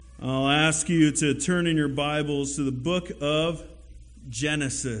I'll ask you to turn in your Bibles to the book of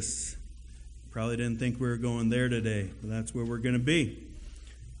Genesis. Probably didn't think we were going there today, but that's where we're going to be.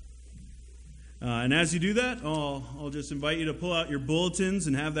 And as you do that, I'll just invite you to pull out your bulletins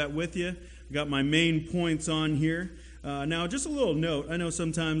and have that with you. I've got my main points on here. Now, just a little note. I know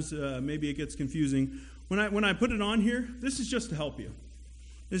sometimes maybe it gets confusing. When I put it on here, this is just to help you.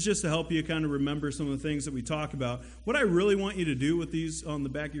 It's just to help you kind of remember some of the things that we talk about. What I really want you to do with these on the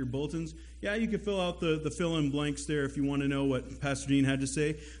back of your bulletins, you can fill out the fill-in blanks there if you want to know what Pastor Dean had to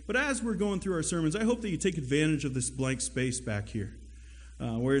say. But as we're going through our sermons, I hope that you take advantage of this blank space back here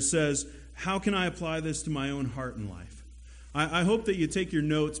where it says, how can I apply this to my own heart and life? I hope that you take your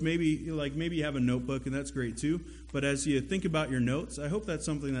notes. Maybe you have a notebook, and that's great too. But as you think about your notes, I hope that's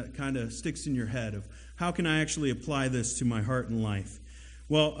something that kind of sticks in your head of how can I actually apply this to my heart and life?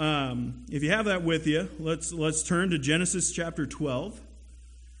 Well, if you have that with you, let's turn to Genesis chapter 12.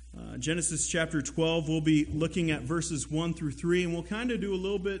 Genesis chapter 12, we'll be looking at verses 1 through 3, and we'll kind of do a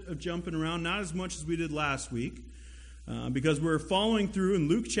little bit of jumping around, not as much as we did last week, because we're following through in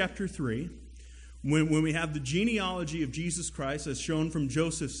Luke chapter 3, when we have the genealogy of Jesus Christ as shown from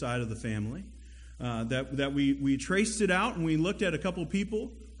Joseph's side of the family, that we traced it out, and we looked at a couple people,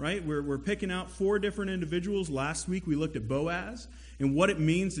 right? We're picking out 4 different individuals. Last week we looked at Boaz and what it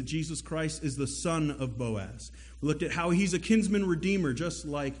means that Jesus Christ is the son of Boaz. We looked at how he's a kinsman redeemer, just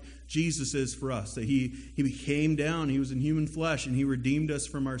like Jesus is for us, that he came down, he was in human flesh, and he redeemed us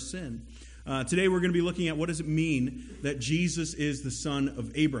from our sin. Today we're going to be looking at what does it mean that Jesus is the son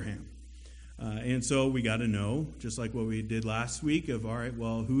of Abraham. And so we got to know, just like what we did last week, of, all right,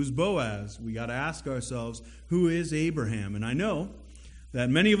 well, who's Boaz? We got to ask ourselves, who is Abraham? And I know that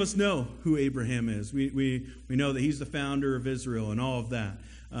many of us know who Abraham is. We know that he's the founder of Israel and all of that.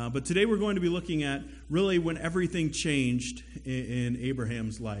 But today we're going to be looking at really when everything changed in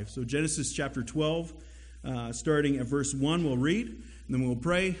Abraham's life. So Genesis chapter 12, starting at verse 1, we'll read, and then we'll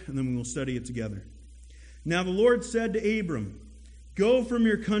pray, and then we'll study it together. Now the Lord said to Abram, "Go from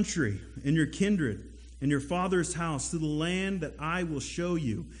your country and your kindred and your father's house to the land that I will show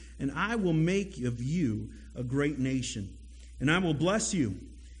you, and I will make of you a great nation. And I will bless you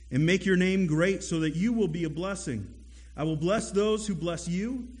and make your name great so that you will be a blessing. I will bless those who bless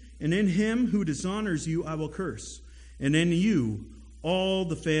you, and in him who dishonors you I will curse. And in you all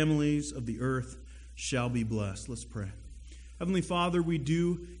the families of the earth shall be blessed." Let's pray. Heavenly Father, we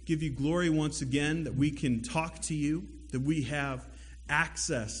do give you glory once again that we can talk to you, that we have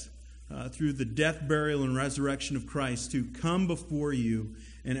access through the death, burial, and resurrection of Christ to come before you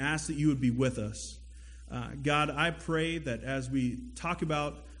and ask that you would be with us. God, I pray that as we talk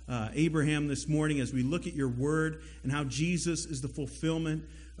about Abraham this morning, as we look at your word and how Jesus is the fulfillment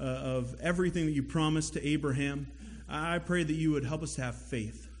of everything that you promised to Abraham, I pray that you would help us to have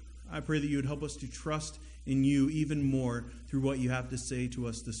faith. I pray that you would help us to trust in you even more through what you have to say to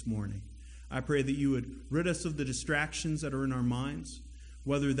us this morning. I pray that you would rid us of the distractions that are in our minds,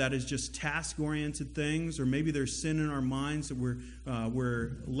 whether that is just task-oriented things or maybe there's sin in our minds that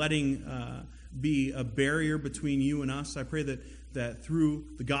we're letting be a barrier between you and us. I pray that through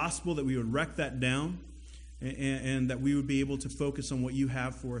the gospel that we would wreck that down and that we would be able to focus on what you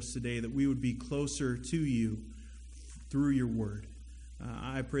have for us today, that we would be closer to you through your word.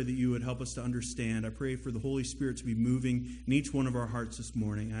 I pray that you would help us to understand. I pray for the Holy Spirit to be moving in each one of our hearts this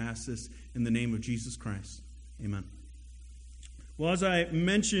morning. I ask this in the name of Jesus Christ. Amen. Well, as I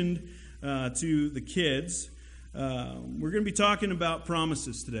mentioned to the kids, we're going to be talking about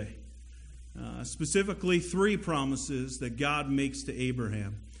promises today. Specifically 3 promises that God makes to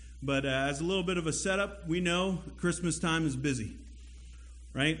Abraham. But as a little bit of a setup, we know Christmas time is busy,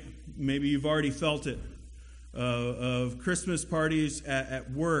 right? Maybe you've already felt it. Of Christmas parties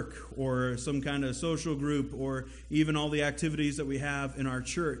at work or some kind of social group or even all the activities that we have in our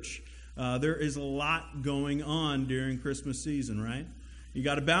church. There is a lot going on during Christmas season, right? You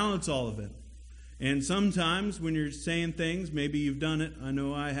got to balance all of it. And sometimes when you're saying things, maybe you've done it, I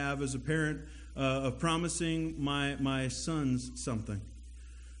know I have as a parent, of promising my sons something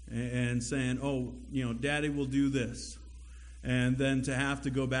and saying, oh, Daddy will do this. And then to have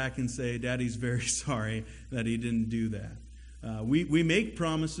to go back and say, Daddy's very sorry that he didn't do that. We make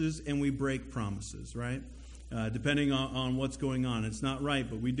promises and we break promises, right? Depending on what's going on. It's not right,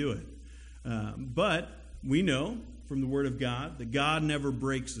 but we do it. But we know from the Word of God that God never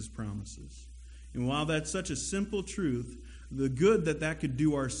breaks his promises. And while that's such a simple truth, the good that could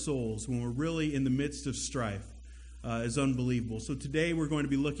do our souls when we're really in the midst of strife is unbelievable. So today we're going to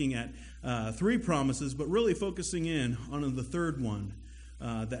be looking at 3 promises, but really focusing in on the third one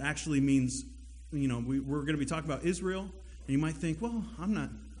that actually means, we're going to be talking about Israel. And you might think, well, I'm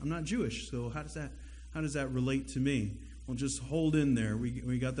I'm not Jewish, so how does that relate to me? Well, just hold in there.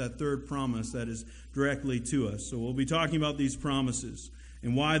 We got that third promise that is directly to us. So we'll be talking about these promises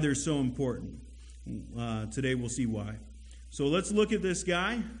and why they're so important. Today we'll see why. So let's look at this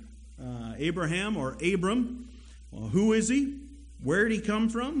guy, Abraham or Abram. Well, who is he? Where did he come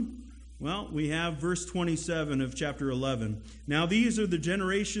from? Well, we have verse 27 of chapter 11. Now these are the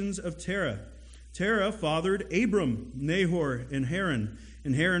generations of Terah. Terah fathered Abram, Nahor, and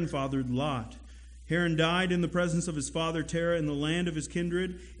Haran fathered Lot. Haran died in the presence of his father Terah in the land of his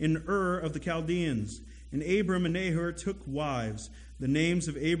kindred, in Ur of the Chaldeans. And Abram and Nahor took wives. The names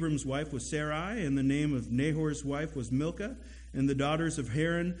of Abram's wife was Sarai, and the name of Nahor's wife was Milcah, and the daughters of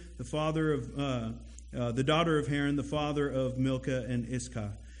Haran, the daughter of Haran, the father of Milcah and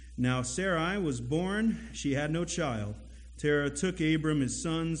Iscah. Now Sarai was born; she had no child. Terah took Abram his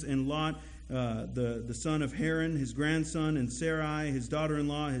sons, and Lot, the son of Haran, his grandson, and Sarai, his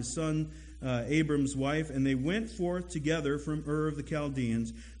daughter-in-law, his son, Abram's wife, and they went forth together from Ur of the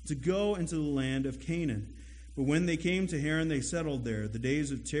Chaldeans to go into the land of Canaan. But when they came to Haran, they settled there. The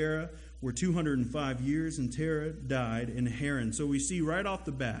days of Terah were 205 years, and Terah died in Haran. So we see right off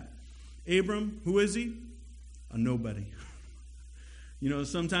the bat, Abram, who is he? A nobody.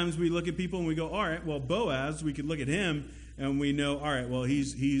 Sometimes we look at people and we go, all right, well, Boaz, we could look at him and we know, all right, well,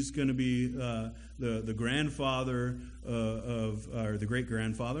 he's going to be the grandfather or the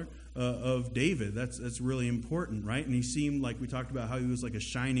great-grandfather of David. That's really important, right? And he seemed like, we talked about how he was like a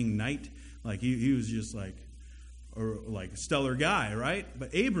shining knight. Like he was just like a stellar guy, right?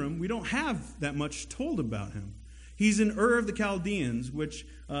 But Abram, we don't have that much told about him. He's in Ur of the Chaldeans, which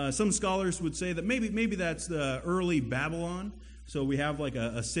some scholars would say that maybe that's the early Babylon. So we have like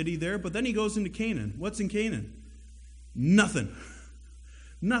a city there. But then he goes into Canaan. What's in Canaan? Nothing.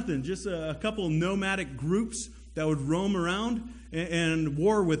 Nothing. Just a couple of nomadic groups that would roam around and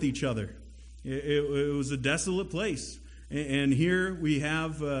war with each other. It was a desolate place. And here we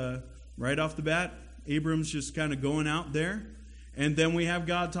have, right off the bat, Abram's just kind of going out there. And then we have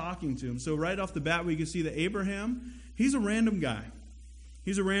God talking to him. So right off the bat, we can see that Abraham, he's a random guy.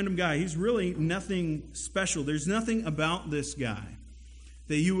 He's a random guy. He's really nothing special. There's nothing about this guy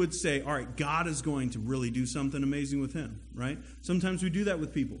that you would say, all right, God is going to really do something amazing with him, right? Sometimes we do that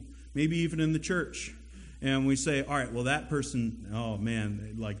with people, maybe even in the church. And we say, all right, well, that person, oh,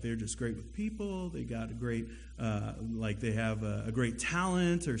 man, they're just great with people. They got a great, they have a great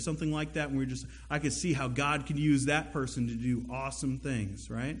talent or something like that. And I could see how God could use that person to do awesome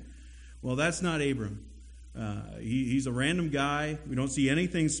things, right? Well, that's not Abram. He's a random guy. We don't see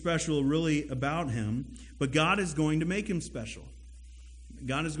anything special really about him. But God is going to make him special.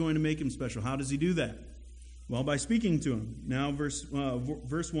 God is going to make him special. How does he do that? Well, by speaking to him. Now, verse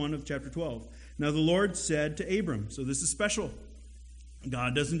 1 of chapter 12. Now the Lord said to Abram, so this is special.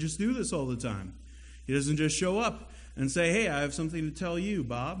 God doesn't just do this all the time. He doesn't just show up and say, hey, I have something to tell you,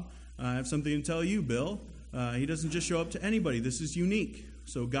 Bob. I have something to tell you, Bill. He doesn't just show up to anybody. This is unique.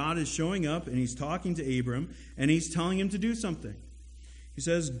 So God is showing up and he's talking to Abram and he's telling him to do something. He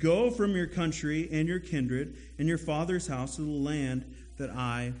says, go from your country and your kindred and your father's house to the land that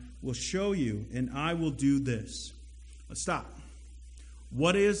I will show you, and I will do this. Let's stop.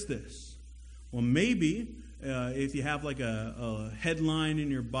 What is this? Well, maybe if you have like a headline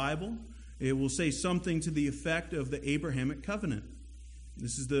in your Bible, it will say something to the effect of the Abrahamic covenant.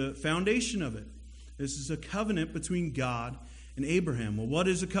 This is the foundation of it. This is a covenant between God and Abraham. Well, what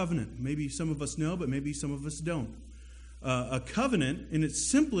is a covenant? Maybe some of us know, but maybe some of us don't. A covenant, in its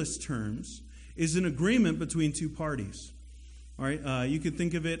simplest terms, is an agreement between two parties. All right, you could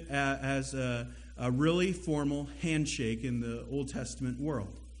think of it as a really formal handshake in the Old Testament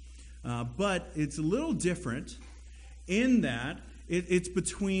world. But it's a little different in that it's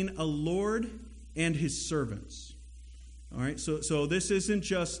between a Lord and his servants. All right, so this isn't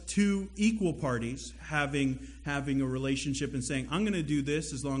just two equal parties having a relationship and saying, I'm going to do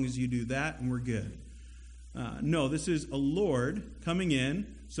this as long as you do that, and we're good. No, this is a Lord coming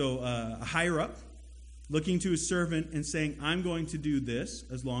in, so a higher up, looking to his servant and saying, I'm going to do this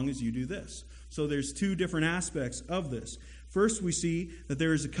as long as you do this. So there's two different aspects of this. First, we see that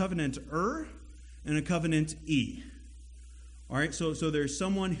there is a covenant and a covenant All right, so there's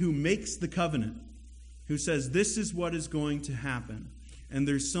someone who makes the covenant, who says this is what is going to happen. And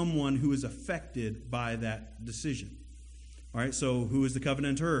there's someone who is affected by that decision. All right, so who is the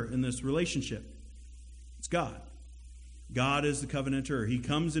covenanter in this relationship? It's God. God is the covenanter. He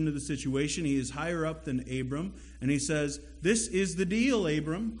comes into the situation. He is higher up than Abram. And he says, this is the deal,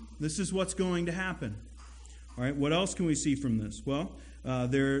 Abram. This is what's going to happen. All right, what else can we see from this? Well,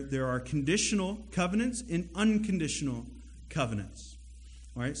 there are conditional covenants and unconditional covenants.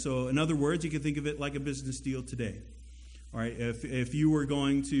 All right, so in other words, you can think of it like a business deal today. All right, if you were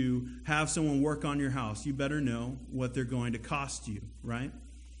going to have someone work on your house, you better know what they're going to cost you, right?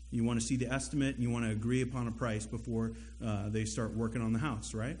 You want to see the estimate, and you want to agree upon a price before they start working on the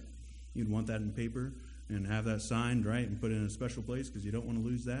house, right? You'd want that in paper and have that signed, right, and put it in a special place because you don't want to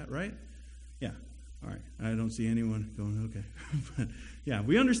lose that, right? Yeah, all right. I don't see anyone going, okay. But yeah,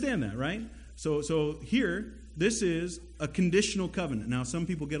 we understand that, right? So here, this is a conditional covenant. Now, some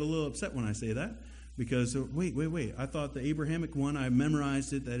people get a little upset when I say that because, wait. I thought the Abrahamic one, I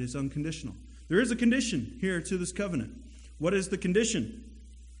memorized it, that is unconditional. There is a condition here to this covenant. What is the condition?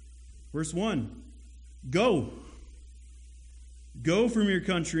 Verse 1, go. Go from your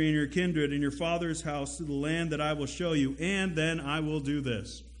country and your kindred and your father's house to the land that I will show you, and then I will do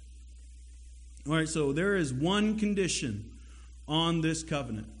this. All right, so there is one condition on this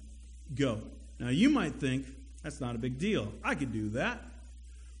covenant. Go. Now, you might think, that's not a big deal. I could do that.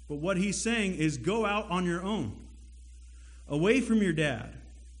 But what he's saying is go out on your own. Away from your dad.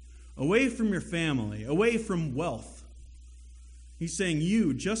 Away from your family. Away from wealth. He's saying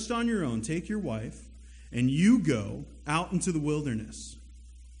you, just on your own, take your wife, and you go out into the wilderness.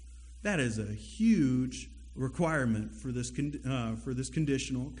 That is a huge requirement for this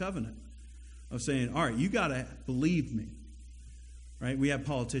conditional covenant of saying, all right, you got to believe me. Right? We have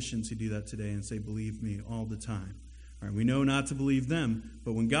politicians who do that today and say, believe me all the time. All right, we know not to believe them,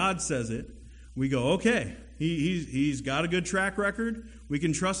 but when God says it, we go, okay, he's got a good track record. We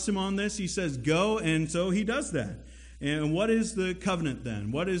can trust him on this. He says go, and so he does that. And what is the covenant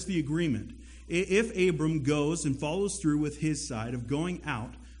then? What is the agreement? If Abram goes and follows through with his side of going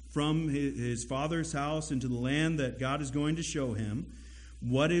out from his father's house into the land that God is going to show him,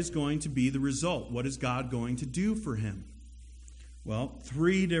 what is going to be the result? What is God going to do for him? Well,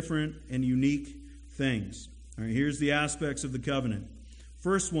 3 different and unique things. All right, here's the aspects of the covenant.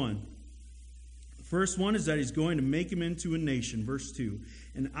 First one is that he's going to make him into a nation. Verse 2,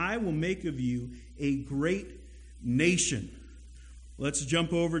 and I will make of you a great nation. Let's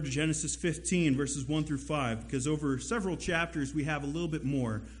jump over to Genesis 15, verses 1 through 5, because over several chapters we have a little bit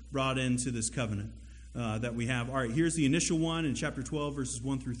more brought into this covenant that we have. All right, here's the initial one in chapter 12, verses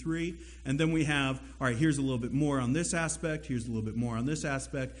 1 through 3. And then we have, all right, here's a little bit more on this aspect. Here's a little bit more on this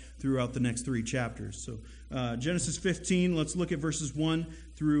aspect throughout the next 3 chapters. So Genesis 15, let's look at verses 1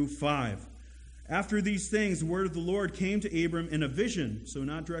 through 5. After these things, the word of the Lord came to Abram in a vision. So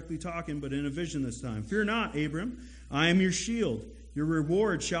not directly talking, but in a vision this time. Fear not, Abram, I am your shield. Your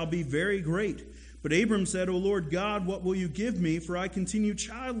reward shall be very great. But Abram said, O Lord God, what will you give me? For I continue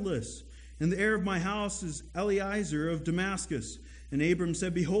childless. And the heir of my house is Eliezer of Damascus. And Abram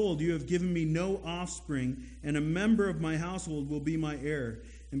said, Behold, you have given me no offspring, and a member of my household will be my heir.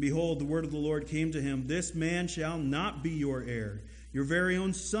 And behold, the word of the Lord came to him, This man shall not be your heir. Your very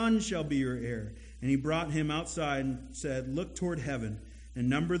own son shall be your heir. And he brought him outside and said, Look toward heaven and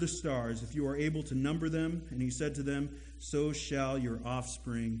number the stars, if you are able to number them. And he said to them, So shall your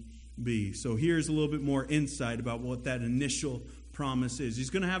offspring be. So here's a little bit more insight about what that initial promise is. He's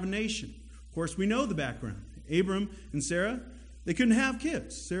going to have a nation. Of course, we know the background. Abram and Sarah, they couldn't have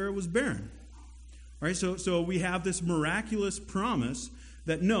kids. Sarah was barren. All right, so we have this miraculous promise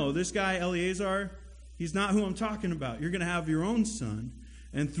that no, this guy Eliezer, he's not who I'm talking about. You're going to have your own son,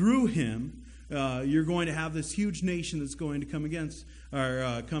 and through him, you're going to have this huge nation that's going to come against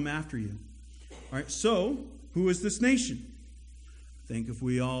or come after you. All right, so who is this nation? I think if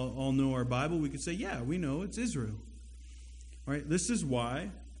we all know our Bible, we could say, yeah, we know it's Israel. All right, this is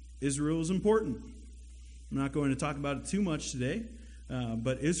why Israel is important. I'm not going to talk about it too much today,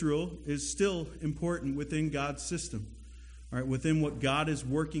 but Israel is still important within God's system. All right, within what God is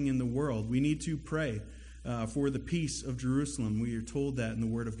working in the world. We need to pray for the peace of Jerusalem. We are told that in the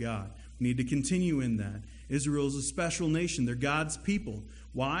Word of God. We need to continue in that. Israel is a special nation. They're God's people.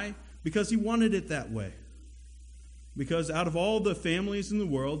 Why? Because He wanted it that way. Because out of all the families in the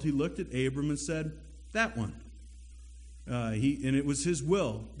world, He looked at Abram and said, that one. And it was His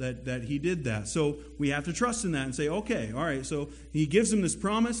will that He did that. So we have to trust in that and say, okay, all right. So He gives him this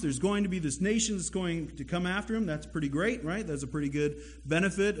promise. There's going to be this nation that's going to come after him. That's pretty great, right? That's a pretty good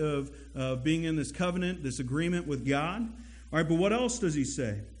benefit of being in this covenant, this agreement with God. All right, but what else does He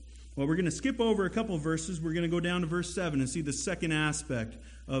say? Well, we're going to skip over a couple of verses. We're going to go down to verse 7 and see the second aspect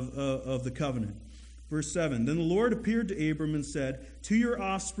of the covenant. Verse 7, Then the Lord appeared to Abram and said, To your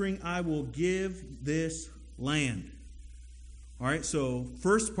offspring I will give this land. All right, so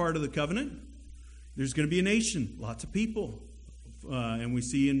first part of the covenant, there's going to be a nation, lots of people. And we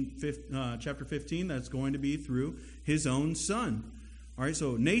see in chapter 15 that's going to be through His own Son. All right,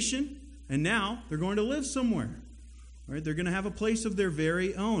 so nation, and now they're going to live somewhere. All right, they're going to have a place of their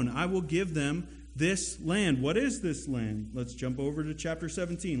very own. I will give them this land. What is this land? Let's jump over to chapter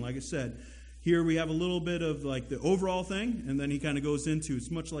 17. Like I said, here we have a little bit of like the overall thing, and then he kind of goes into,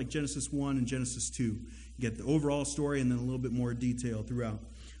 it's much like Genesis 1 and Genesis 2. You get the overall story and then a little bit more detail throughout.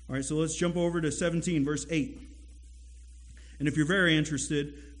 All right, so let's jump over to 17, verse 8. And if you're very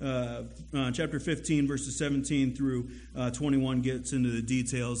interested, chapter 15, verses 17 through 21 gets into the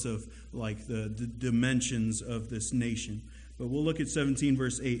details of like the dimensions of this nation. But we'll look at 17,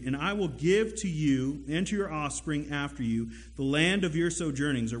 verse 8. And I will give to you and to your offspring after you the land of your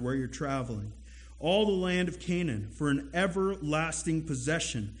sojournings, or where you're traveling, all the land of Canaan, for an everlasting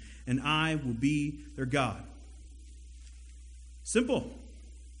possession, and I will be their God. Simple.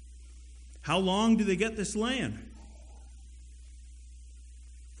 How long do they get this land?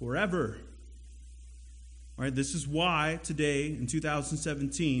 Forever. All right, this is why today, in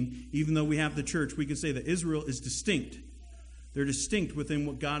 2017, even though we have the church, we can say that Israel is distinct. They're distinct within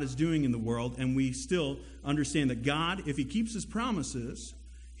what God is doing in the world, and we still understand that God, if he keeps his promises,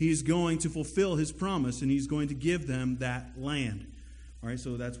 he's going to fulfill his promise, and he's going to give them that land. All right,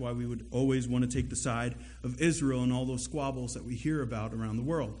 so that's why we would always want to take the side of Israel and all those squabbles that we hear about around the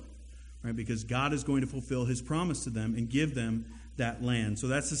world. All right, because God is going to fulfill his promise to them and give them that land. So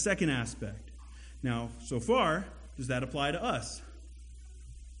that's the second aspect. Now, so far, does that apply to us?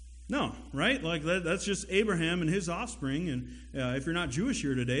 No, right? Like that's just Abraham and his offspring, and if you're not Jewish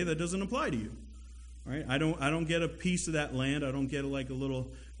here today, that doesn't apply to you. All right? I don't get a piece of that land. I don't get like a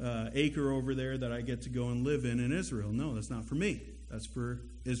little acre over there that I get to go and live in Israel. No, that's not for me. That's for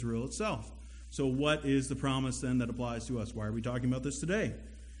Israel itself. So what is the promise then that applies to us? Why are we talking about this today?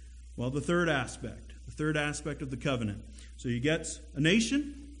 Well, the third aspect of the covenant. So you get a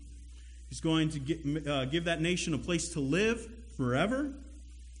nation. He's going to give that nation a place to live forever.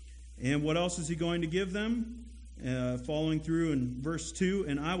 And what else is he going to give them? Following through in verse 2,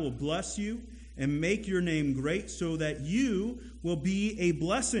 and I will bless you and make your name great so that you will be a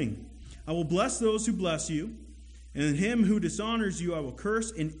blessing. I will bless those who bless you, and him who dishonors you I will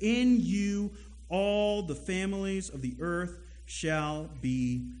curse, and in you all the families of the earth shall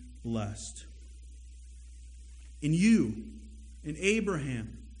be blessed. In you, in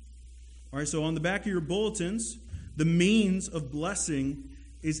Abraham. All right, so on the back of your bulletins, the means of blessing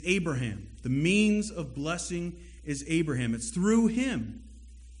is Abraham. The means of blessing is Abraham. It's through him.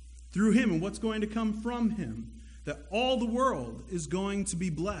 Through him and what's going to come from him that all the world is going to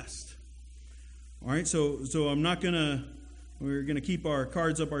be blessed. All right, so we're going to keep our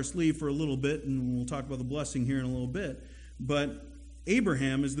cards up our sleeve for a little bit, and we'll talk about the blessing here in a little bit. But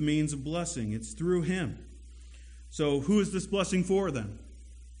Abraham is the means of blessing. It's through him. So who is this blessing for then?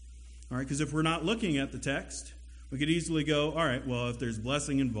 All right, because if we're not looking at the text, we could easily go, all right, well, if there's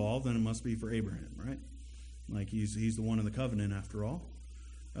blessing involved, then it must be for Abraham, right? Like he's the one in the covenant after all.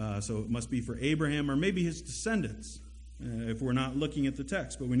 So it must be for Abraham or maybe his descendants if we're not looking at the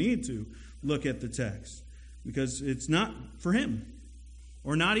text. But we need to look at the text because it's not for him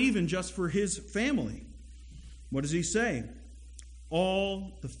or not even just for his family. What does he say?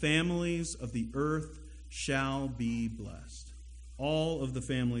 All the families of the earth shall be blessed. All of the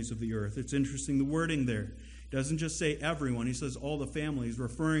families of the earth. It's interesting, the wording there. He doesn't just say everyone. He says all the families,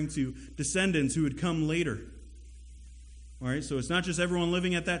 referring to descendants who would come later. All right, so it's not just everyone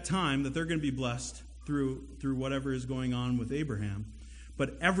living at that time that they're going to be blessed through whatever is going on with Abraham,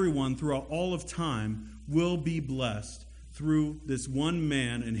 but everyone throughout all of time will be blessed through this one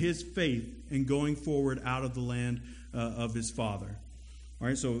man and his faith in going forward out of the land of his father. All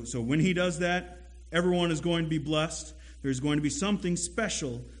right, so when he does that, everyone is going to be blessed. There's going to be something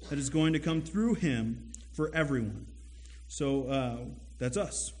special that is going to come through him for everyone. So that's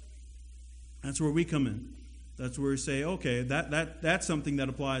us. That's where we come in. That's where we say, okay, that's something that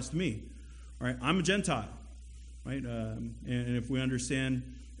applies to me. All right, I'm a Gentile, right? And if we understand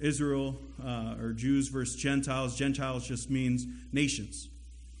Israel or Jews versus Gentiles, Gentiles just means nations.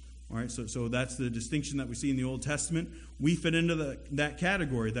 All right, so that's the distinction that we see in the Old Testament. We fit into that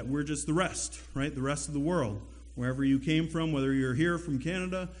category, that we're just the rest, right? The rest of the world. Wherever you came from, whether you're here from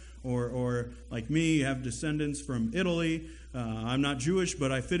Canada or like me, you have descendants from Italy. I'm not Jewish,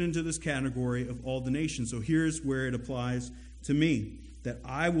 but I fit into this category of all the nations. So here's where it applies to me, that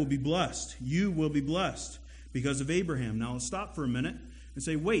I will be blessed. You will be blessed because of Abraham. Now let's stop for a minute and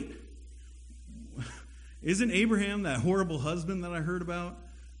say, wait, isn't Abraham that horrible husband that I heard about?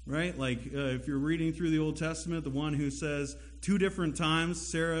 Right? Like if you're reading through the Old Testament, the one who says 2 different times,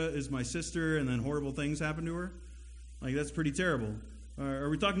 Sarah is my sister, and then horrible things happen to her. Like that's pretty terrible. Are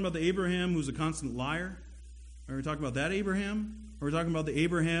we talking about the Abraham who's a constant liar? Are we talking about that Abraham? Are we talking about the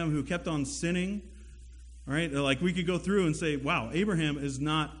Abraham who kept on sinning? All right, like we could go through and say, wow, Abraham is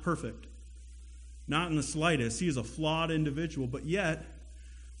not perfect. Not in the slightest. He is a flawed individual, but yet,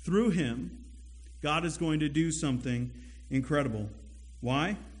 through him, God is going to do something incredible.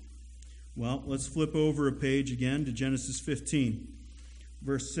 Why? Well, let's flip over a page again to Genesis 15,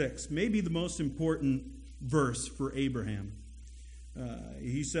 verse 6. Maybe the most important verse for Abraham.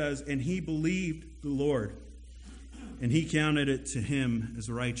 He says, and he believed the Lord, and he counted it to him as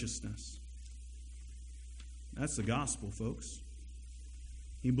righteousness. That's the gospel, folks.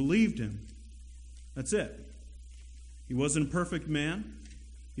 He believed him. That's it. He wasn't a perfect man.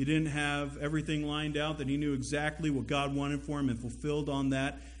 He didn't have everything lined out that he knew exactly what God wanted for him and fulfilled on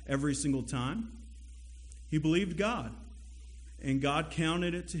that every single time. He believed God, and God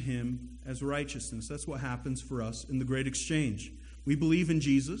counted it to him as righteousness. That's what happens for us in the great exchange. We believe in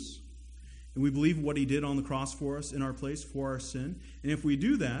Jesus, and we believe what he did on the cross for us in our place for our sin. And if we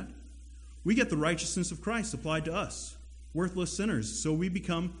do that, we get the righteousness of Christ applied to us, worthless sinners. So we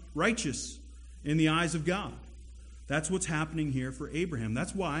become righteous in the eyes of God. That's what's happening here for Abraham.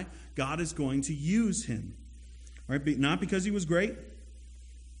 That's why God is going to use him. All right, not because he was great,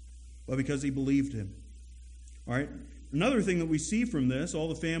 but because he believed him. All right. Another thing that we see from this, all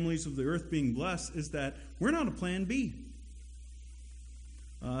the families of the earth being blessed, is that we're not a plan B.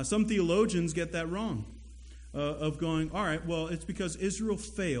 Some theologians get that wrong, of going, all right, well, it's because Israel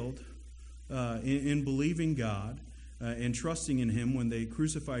failed in believing God and trusting in him when they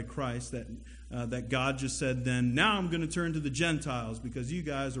crucified Christ, that God just said then, now I'm going to turn to the Gentiles because you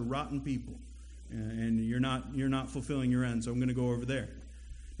guys are rotten people and you're not fulfilling your end, so I'm going to go over there.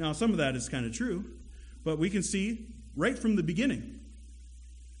 Now, some of that is kind of true, but we can see right from the beginning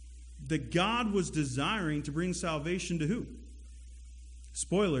that God was desiring to bring salvation to who?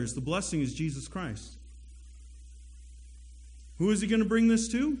 Spoilers, the blessing is Jesus Christ. Who is he going to bring this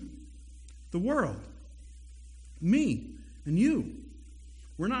to? The world. Me and you.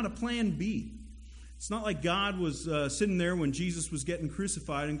 We're not a plan B. It's not like God was sitting there when Jesus was getting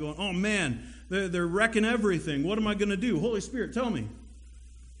crucified and going, oh man, they're wrecking everything. What am I going to do? Holy Spirit, tell me.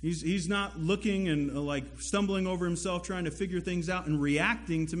 He's not looking and like stumbling over himself trying to figure things out and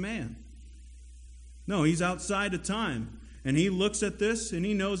reacting to man. No, he's outside of time. And he looks at this and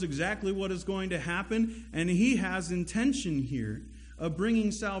he knows exactly what is going to happen. And he has intention here of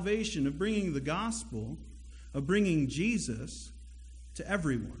bringing salvation, of bringing the gospel, of bringing Jesus to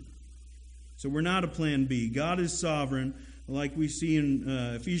everyone. So we're not a plan B. God is sovereign. Like we see in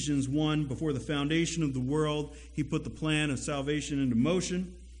Ephesians 1, before the foundation of the world, he put the plan of salvation into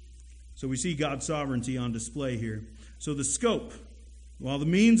motion. So we see God's sovereignty on display here. So the scope, while the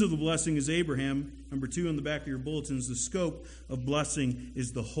means of the blessing is Abraham, number 2 on the back of your bulletins, the scope of blessing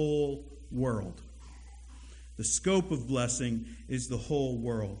is the whole world. The scope of blessing is the whole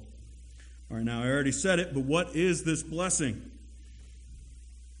world. All right, now I already said it, but what is this blessing?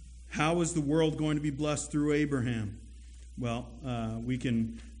 How is the world going to be blessed through Abraham? Well, we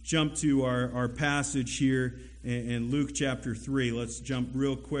can jump to our passage here in Luke chapter 3. Let's jump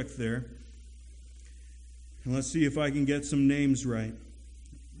real quick there. And let's see if I can get some names right.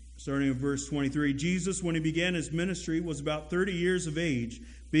 Starting at verse 23. Jesus, when he began his ministry, was about 30 years of age,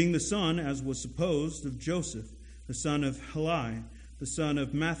 being the son, as was supposed, of Joseph, the son of Heli, the son of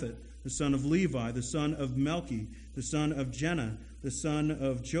Matthat, the son of Levi, the son of Melchi, the son of Jenna, the son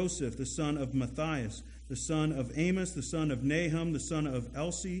of Joseph, the son of Matthias, the son of Amos, the son of Nahum, the son of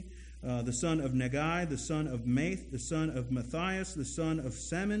Elsi, the son of Nagai, the son of Math, the son of Matthias, the son of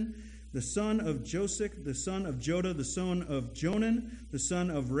Semen, the son of Josech, the son of Joda, the son of Jonan, the son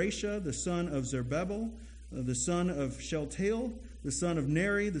of Rasha, the son of Zerubbabel, the son of Shealtiel, the son of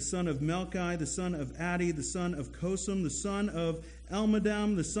Neri, the son of Melchi, the son of Addi, the son of Kosam, the son of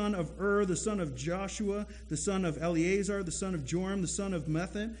Elmadam, the son of the son of Joshua, the son of Eleazar, the son of Joram, the son of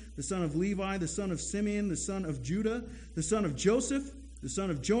Methan, the son of Levi, the son of Simeon, the son of Judah, the son of Joseph, the son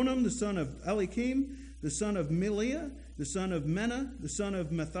of Jonam, the son of Eliakim, the son of Meliah, the son of Menah, the son of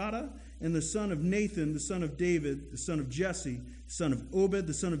Methadah, and the son of Nathan, the son of David, the son of Jesse, the son of Obed,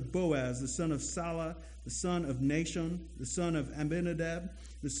 the son of Boaz, the son of Salah, the son of Nashon, the son of Abinadab,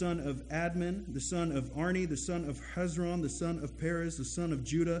 the son of Admin, the son of Arni, the son of Hezron, the son of Perez, the son of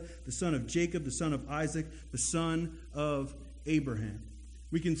Judah, the son of Jacob, the son of Isaac, the son of Abraham.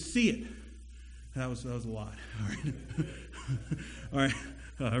 We can see it. That was a lot. All right.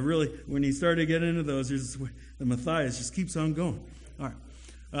 Really, when you start to get into those, the Matthias just keeps on going. All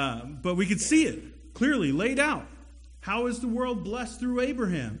right. But we could see it clearly laid out. How is the world blessed through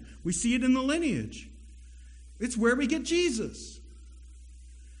Abraham? We see it in the lineage. It's where we get Jesus.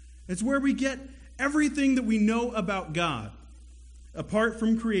 It's where we get everything that we know about God. apart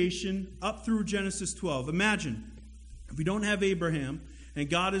from creation, up through Genesis 12. Imagine, if we don't have Abraham, and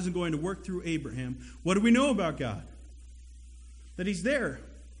God isn't going to work through Abraham, what do we know about God? That he's there.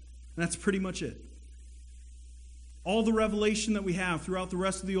 And that's pretty much it. All the revelation that we have throughout the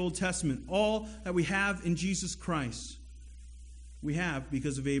rest of the Old Testament, all that we have in Jesus Christ, we have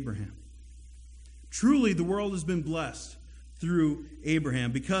because of Abraham. Truly, the world has been blessed through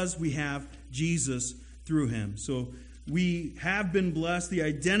Abraham because we have Jesus through him. So we have been blessed. The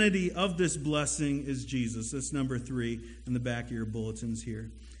identity of this blessing is Jesus. That's number 3 in the back of your bulletins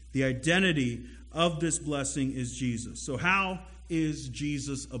here. The identity of this blessing is Jesus. So how is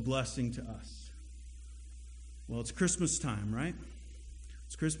Jesus a blessing to us? Well, it's Christmas time, right?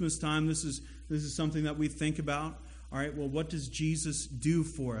 It's Christmas time. This is something that we think about. All right, well, what does Jesus do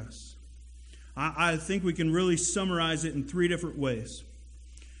for us? I think we can really summarize it in 3 different ways.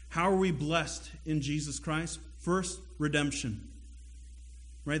 How are we blessed in Jesus Christ? First, redemption.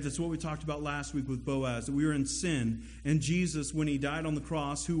 Right? That's what we talked about last week with Boaz, that we were in sin. And Jesus, when he died on the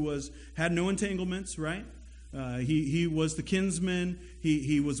cross, had no entanglements, right? He was the kinsman.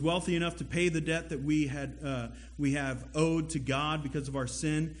 He was wealthy enough to pay the debt that we have owed to God because of our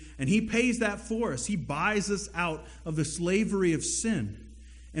sin. And he pays that for us. He buys us out of the slavery of sin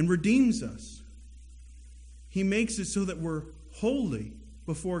and redeems us. He makes it so that we're holy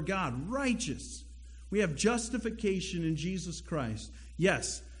before God, righteous. We have justification in Jesus Christ.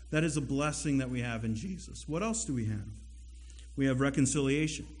 Yes, that is a blessing that we have in Jesus. What else do we have? We have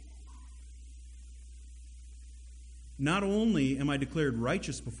reconciliation. Not only am I declared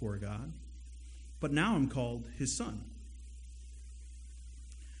righteous before God, but now I'm called his son.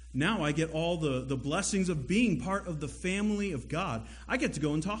 Now I get all the blessings of being part of the family of God. I get to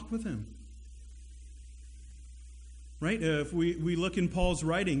go and talk with him. Right? If we look in Paul's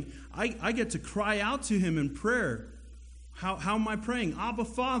writing, I get to cry out to him in prayer. How am I praying? Abba,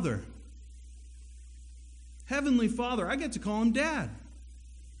 Father. Heavenly Father. I get to call him Dad.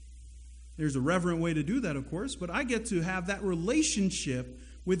 There's a reverent way to do that, of course, but I get to have that relationship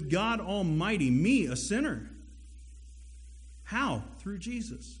with God Almighty, me, a sinner. How? Through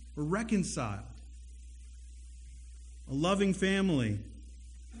Jesus. We're reconciled. A loving family,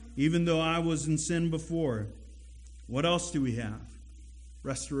 even though I was in sin before. What else do we have?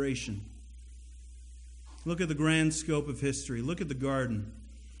 Restoration. Look at the grand scope of history. Look at the garden.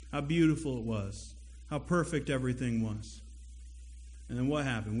 How beautiful it was. How perfect everything was. And then what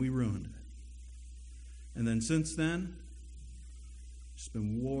happened? We ruined it. And then since then, there's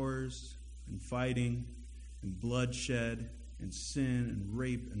been wars and fighting and bloodshed and sin and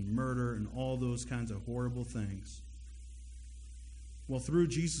rape and murder and all those kinds of horrible things. Well, through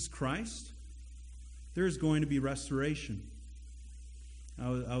Jesus Christ, there's going to be restoration.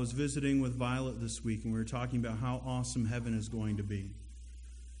 I was visiting with Violet this week, and we were talking about how awesome heaven is going to be.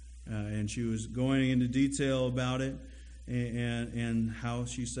 And she was going into detail about it, and how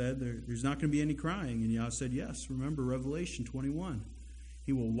she said there's not going to be any crying. And I said, yes, remember Revelation 21.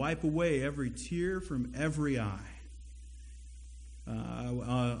 He will wipe away every tear from every eye.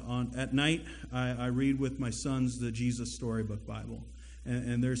 At night, I read with my sons the Jesus Storybook Bible.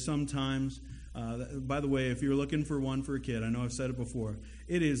 And there's sometimes... by the way, if you're looking for one for a kid, I know I've said it before,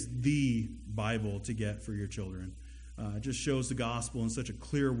 it is the Bible to get for your children. It just shows the gospel in such a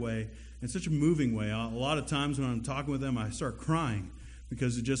clear way, in such a moving way. A lot of times when I'm talking with them, I start crying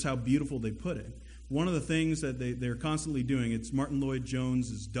because of just how beautiful they put it. One of the things that they're constantly doing, it's Martin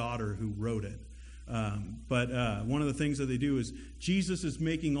Lloyd-Jones' daughter who wrote it. But one of the things that they do is Jesus is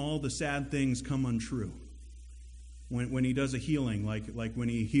making all the sad things come untrue. When he does a healing, like when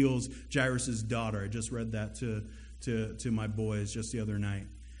he heals Jairus' daughter. I just read that to my boys just the other night.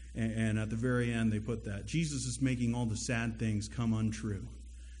 And at the very end, they put that. Jesus is making all the sad things come untrue.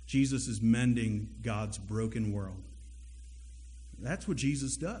 Jesus is mending God's broken world. That's what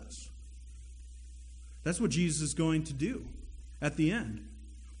Jesus does. That's what Jesus is going to do at the end.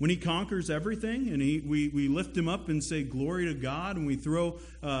 When he conquers everything and we lift him up and say glory to God, and we throw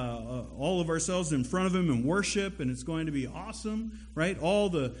all of ourselves in front of him and worship, and it's going to be awesome, right? All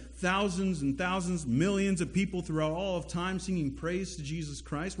the thousands and thousands, millions of people throughout all of time singing praise to Jesus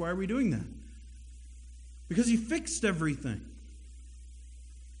Christ. Why are we doing that? Because he fixed everything.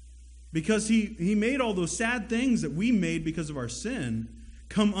 Because he made all those sad things that we made because of our sin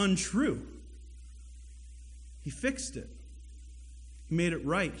come untrue. He fixed it. He made it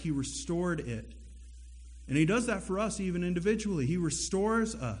right. He restored it. And he does that for us even individually. He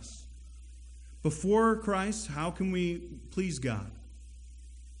restores us. Before Christ, how can we please God?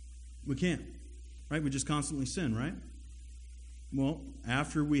 We can't. Right? We just constantly sin, right? Well,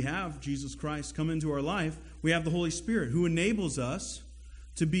 after we have Jesus Christ come into our life, we have the Holy Spirit who enables us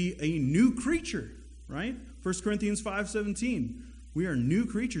to be a new creature, right? 1 Corinthians 5:17. We are new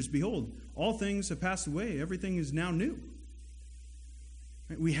creatures. Behold, all things have passed away. Everything is now new.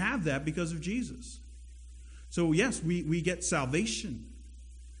 Right? We have that because of Jesus. So yes, we get salvation.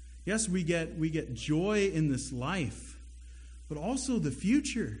 Yes, we get joy in this life, but also the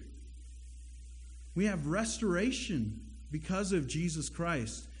future. We have restoration because of Jesus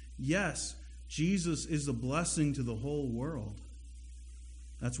Christ. Yes, Jesus is a blessing to the whole world.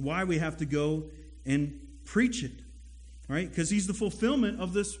 That's why we have to go and preach it, right? Because he's the fulfillment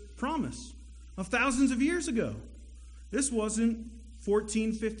of this promise of thousands of years ago. This wasn't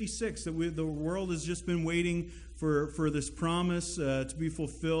 1456 that the world has just been waiting for this promise to be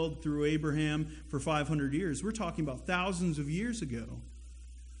fulfilled through Abraham for 500 years. We're talking about thousands of years ago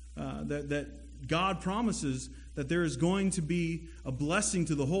that God promises that there is going to be a blessing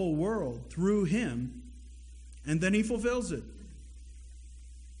to the whole world through him, and then he fulfills it.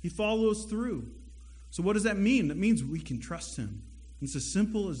 He follows through. So what does that mean? That means we can trust him. It's as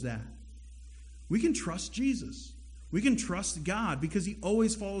simple as that. We can trust Jesus. We can trust God because he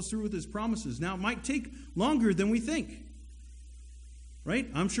always follows through with his promises. Now, it might take longer than we think. Right?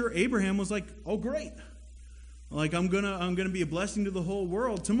 I'm sure Abraham was like, oh, great. Like, I'm gonna be a blessing to the whole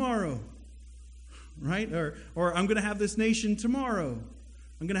world tomorrow. Right? Or I'm going to have this nation tomorrow.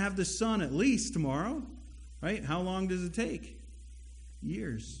 I'm going to have this son at least tomorrow. Right? How long does it take?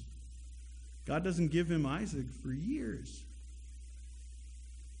 Years. God doesn't give him Isaac for years.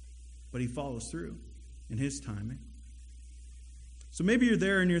 But he follows through in his timing. So maybe you're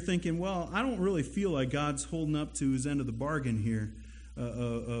there and you're thinking, well, I don't really feel like God's holding up to his end of the bargain here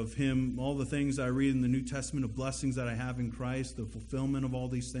of him, all the things I read in the New Testament of blessings that I have in Christ, the fulfillment of all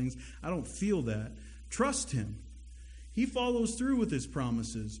these things. I don't feel that. Trust him. He follows through with his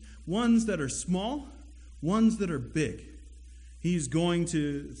promises. Ones that are small, ones that are big. He's going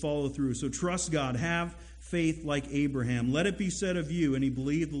to follow through. So trust God. Have faith like Abraham. Let it be said of you, and he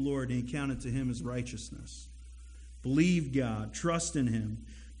believed the Lord, and he counted to him as righteousness. Believe God. Trust in him.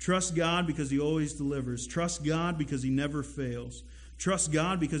 Trust God because he always delivers. Trust God because he never fails. Trust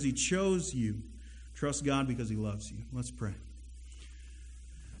God because he chose you. Trust God because he loves you. Let's pray.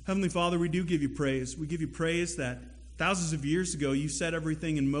 Heavenly Father, we do give you praise. We give you praise that thousands of years ago you set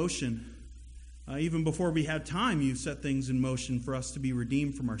everything in motion. Even before we had time, you set things in motion for us to be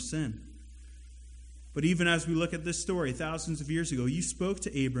redeemed from our sin. But even as we look at this story, thousands of years ago, you spoke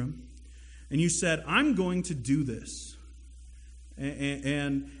to Abram and you said, I'm going to do this.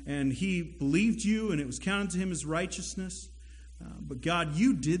 And he believed you and it was counted to him as righteousness. But God,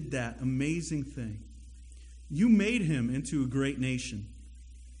 you did that amazing thing. You made him into a great nation.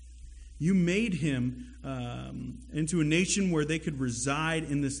 You made him into a nation where they could reside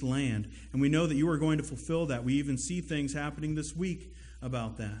in this land. And we know that you are going to fulfill that. We even see things happening this week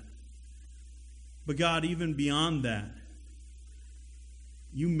about that. But God, even beyond that,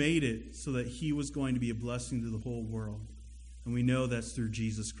 you made it so that he was going to be a blessing to the whole world. And we know that's through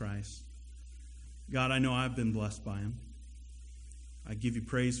Jesus Christ. God, I know I've been blessed by him. I give you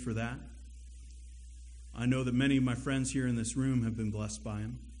praise for that. I know that many of my friends here in this room have been blessed by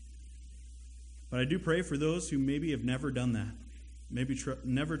him. But I do pray for those who maybe have never done that. Maybe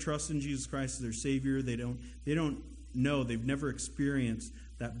never trust in Jesus Christ as their Savior. They don't know. They've never experienced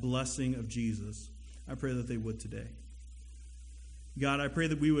that blessing of Jesus. I pray that they would today. God, I pray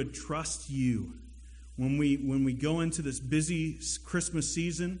that we would trust you when we go into this busy Christmas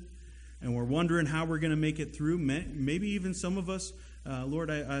season and we're wondering how we're going to make it through. Maybe even some of us, Lord,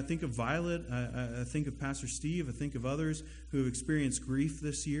 I think of Violet, I think of Pastor Steve, I think of others who have experienced grief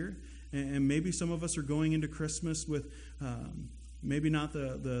this year. And maybe some of us are going into Christmas with maybe not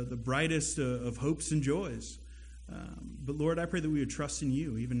the brightest of hopes and joys. But Lord, I pray that we would trust in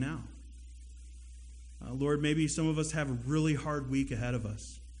you even now. Lord, maybe some of us have a really hard week ahead of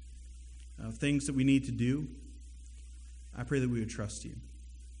us. Things that we need to do. I pray that we would trust you.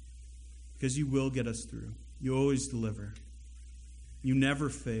 Because you will get us through. You always deliver. You never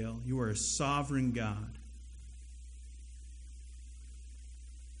fail. You are a sovereign God.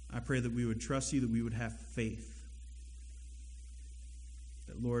 I pray that we would trust you, that we would have faith.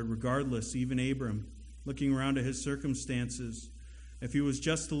 That, Lord, regardless, even Abram, looking around at his circumstances, if he was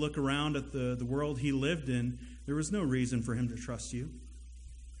just to look around at the world he lived in, there was no reason for him to trust you.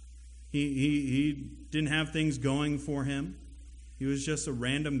 He didn't have things going for him. He was just a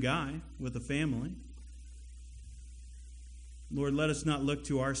random guy with a family. Lord, let us not look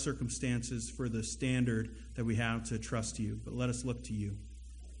to our circumstances for the standard that we have to trust you, but let us look to you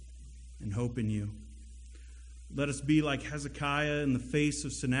and hope in you. Let us be like Hezekiah in the face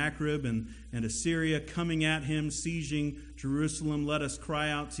of Sennacherib and Assyria coming at him, sieging Jerusalem. Let us cry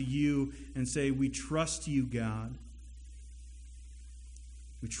out to you and say, we trust you, God.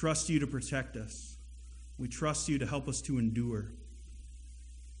 We trust you to protect us. We trust you to help us to endure.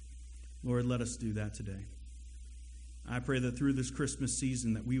 Lord, let us do that today. I pray that through this Christmas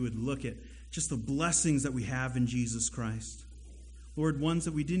season that we would look at just the blessings that we have in Jesus Christ. Lord, ones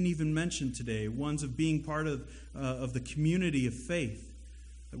that we didn't even mention today, ones of being part of the community of faith.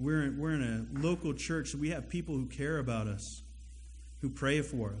 That we're in a local church, that we have people who care about us, who pray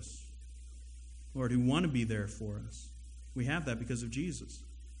for us, Lord, who want to be there for us. We have that because of Jesus.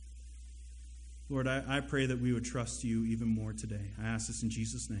 Lord, I pray that we would trust you even more today. I ask this in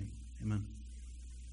Jesus' name. Amen.